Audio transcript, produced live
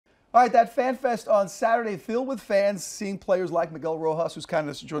All right, that Fan Fest on Saturday filled with fans, seeing players like Miguel Rojas, who's kind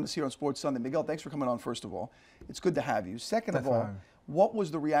enough to join us here on Sports Sunday. Miguel, thanks for coming on, first of all. It's good to have you. Second of all, what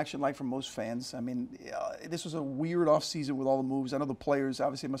was the reaction like from most fans? I mean, this was a weird offseason with all the moves. I know the players,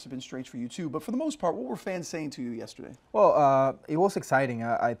 obviously, it must have been strange for you too. But for the most part, what were fans saying to you yesterday? Well, it was exciting.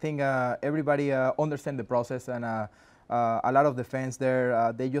 I think everybody understand the process, and a lot of the fans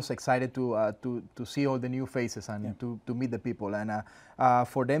there, they just excited to see all the new faces and to meet the people. And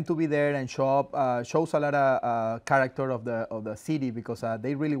for them to be there and show up shows a lot of character of the city, because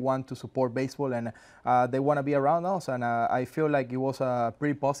they really want to support baseball, and they want to be around us. And I feel like it was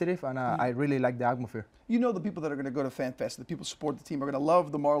pretty positive, and I really like the atmosphere. You know, the people that are going to go to Fan Fest, the people who support the team, are going to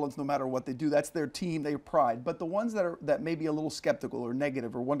love the Marlins no matter what they do. That's their team, their pride. But the ones that may be a little skeptical or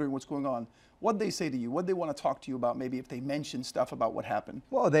negative or wondering what's going on, what they say to you? What they want to talk to you about? Maybe if they mention stuff about what happened.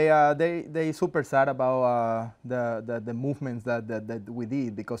 Well, they super sad about the movements that we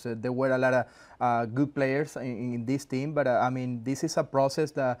did, because there were a lot of good players in this team. But I mean, this is a process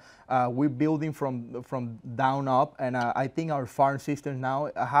that we're building from down up, and I think our farm system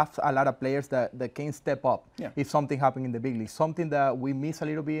now have a lot of players that can step up if something happened in the big league. Something that we missed a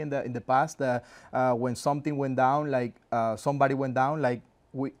little bit in the past, when something went down, like somebody went down, like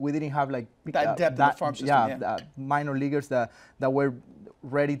we didn't have like that depth in the farm system. Minor leaguers that were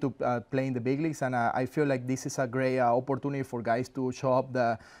ready to play in the big leagues, and I feel like this is a great opportunity for guys to show up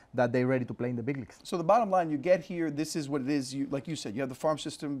that they're ready to play in the big leagues. So the bottom line, you get here, this is what it is. Like you said, you have the farm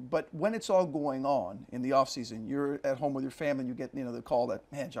system, but when it's all going on in the off season, you're at home with your family, and you get the call that,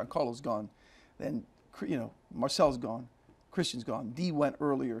 man, Giancarlo's gone, then Marcel's gone, Christian's gone, D went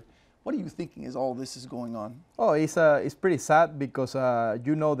earlier. What are you thinking as all this is going on? Oh, it's pretty sad, because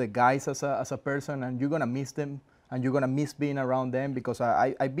you know the guys as a person, and you're gonna miss them, and you're gonna miss being around them, because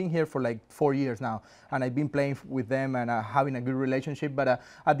I've been here for like 4 years now, and I've been playing with them and having a good relationship. But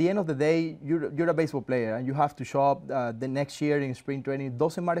at the end of the day, you're a baseball player, and you have to show up the next year in spring training. It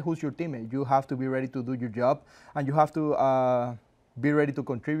doesn't matter who's your teammate. You have to be ready to do your job, and you have to be ready to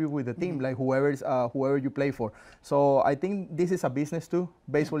contribute with the team, like whoever you play for. So I think this is a business too.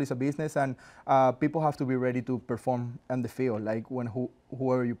 Baseball is a business, and people have to be ready to perform on the field, like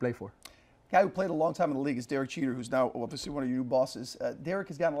whoever you play for. Guy who played a long time in the league is Derek Jeter, who's now obviously one of your new bosses. Derek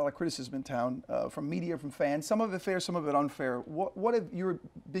has gotten a lot of criticism in town from media, from fans. Some of it fair, some of it unfair. What have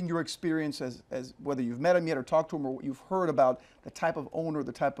been your experience as whether you've met him yet or talked to him, or what you've heard about the type of owner,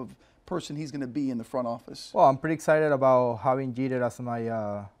 the type of person he's going to be in the front office? Well, I'm pretty excited about having Jeter as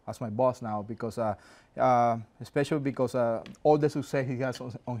my boss now, because especially because all the success he has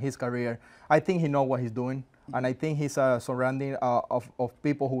on his career, I think he knows what he's doing, and I think he's surrounding of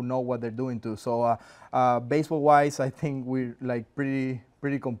people who know what they're doing too. So baseball-wise, I think we're like pretty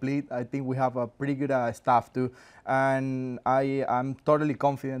complete. I think we have a pretty good staff too, and I'm totally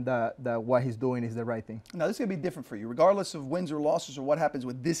confident that what he's doing is the right thing. Now this is going to be different for you, regardless of wins or losses or what happens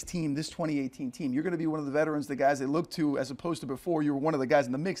with this team, this 2018 team. You're going to be one of the veterans, the guys they look to, as opposed to before you were one of the guys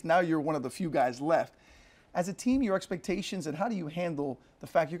in the mix. Now you're one of the few guys left. As a team, your expectations, and how do you handle the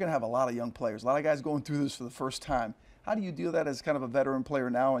fact you're going to have a lot of young players, a lot of guys going through this for the first time? How do you deal with that as kind of a veteran player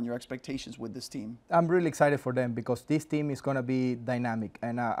now, and your expectations with this team? I'm really excited for them, because this team is going to be dynamic,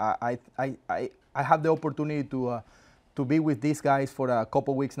 and I have the opportunity to be with these guys for a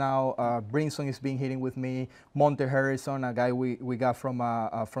couple weeks now. Brinson is being hitting with me. Monte Harrison, a guy we got from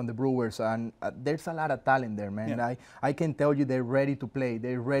the Brewers, and there's a lot of talent there, man. Yeah. I can tell you they're ready to play.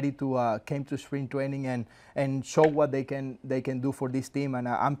 They're ready to came to spring training and show what they can do for this team, and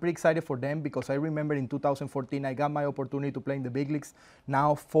I'm pretty excited for them, because I remember in 2014 I got my opportunity to play in the big leagues.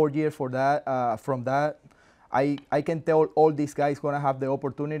 Now 4 years for that from that. I can tell all these guys going to have the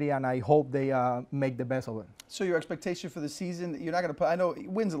opportunity, and I hope they make the best of it. So your expectation for the season, you're not going to put, I know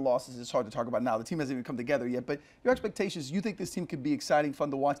wins and losses is hard to talk about now. The team hasn't even come together yet, but your expectations, you think this team could be exciting, fun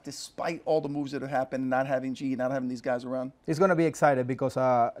to watch, despite all the moves that have happened, not having G, not having these guys around? It's going to be exciting, because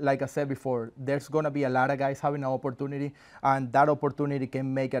like I said before, there's going to be a lot of guys having an opportunity, and that opportunity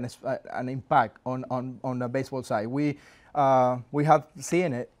can make an impact on the baseball side. We have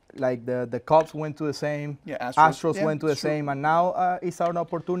seen it. Like the Cubs went to the same, Astros went to the same, and now it's our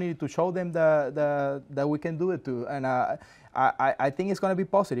opportunity to show them that we can do it too. And I think it's going to be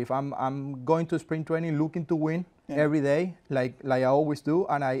positive. I'm going to spring training looking to win every day, like I always do,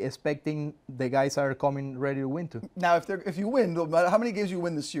 and I expecting the guys are coming ready to win too. Now, if you win, no matter how many games you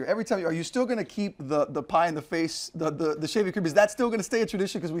win this year, every time are you still going to keep the pie in the face, the shaving cream? Is that still going to stay a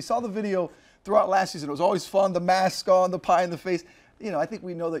tradition? Because we saw the video throughout last season. It was always fun. The mask on, the pie in the face. I think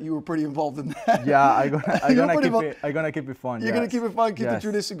we know that you were pretty involved in that. Yeah, I'm gonna keep it fun. You're gonna keep it fun, keep the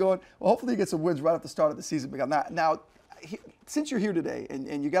tradition going. Well, hopefully you get some wins right at the start of the season. Now, since you're here today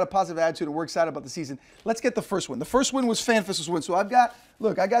and you got a positive attitude and we're excited about the season, let's get the first win. The first win was FanFest's win. So I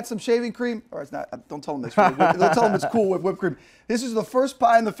got some shaving cream. Or it's not. Don't tell them it's don't tell them it's cool with whipped cream. This is the first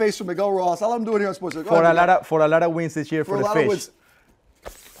pie in the face from Miguel Rojas. I'll let him do it here on Sports. For a lot of wins this year for the fish. Wins.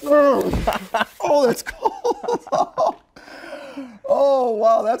 Oh, that's cold. Oh,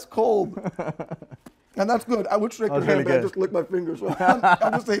 wow, that's cold. And that's good. I would shake your hand, but I just lick my fingers. So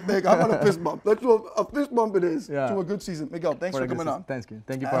I'm just saying, Meg, I'm on a fist bump. That's what a fist bump it is to a good season. Miguel, thanks for coming on. Thank you.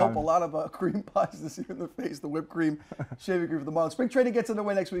 Thank you for having having me. I hope a lot of cream pies this year in the face, the whipped cream, shaving cream for the Marlins. Spring training gets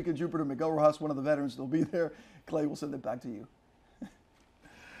underway next week in Jupiter. Miguel Rojas, one of the veterans, will be there. Clay, we'll send it back to you.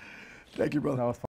 Thank you, brother.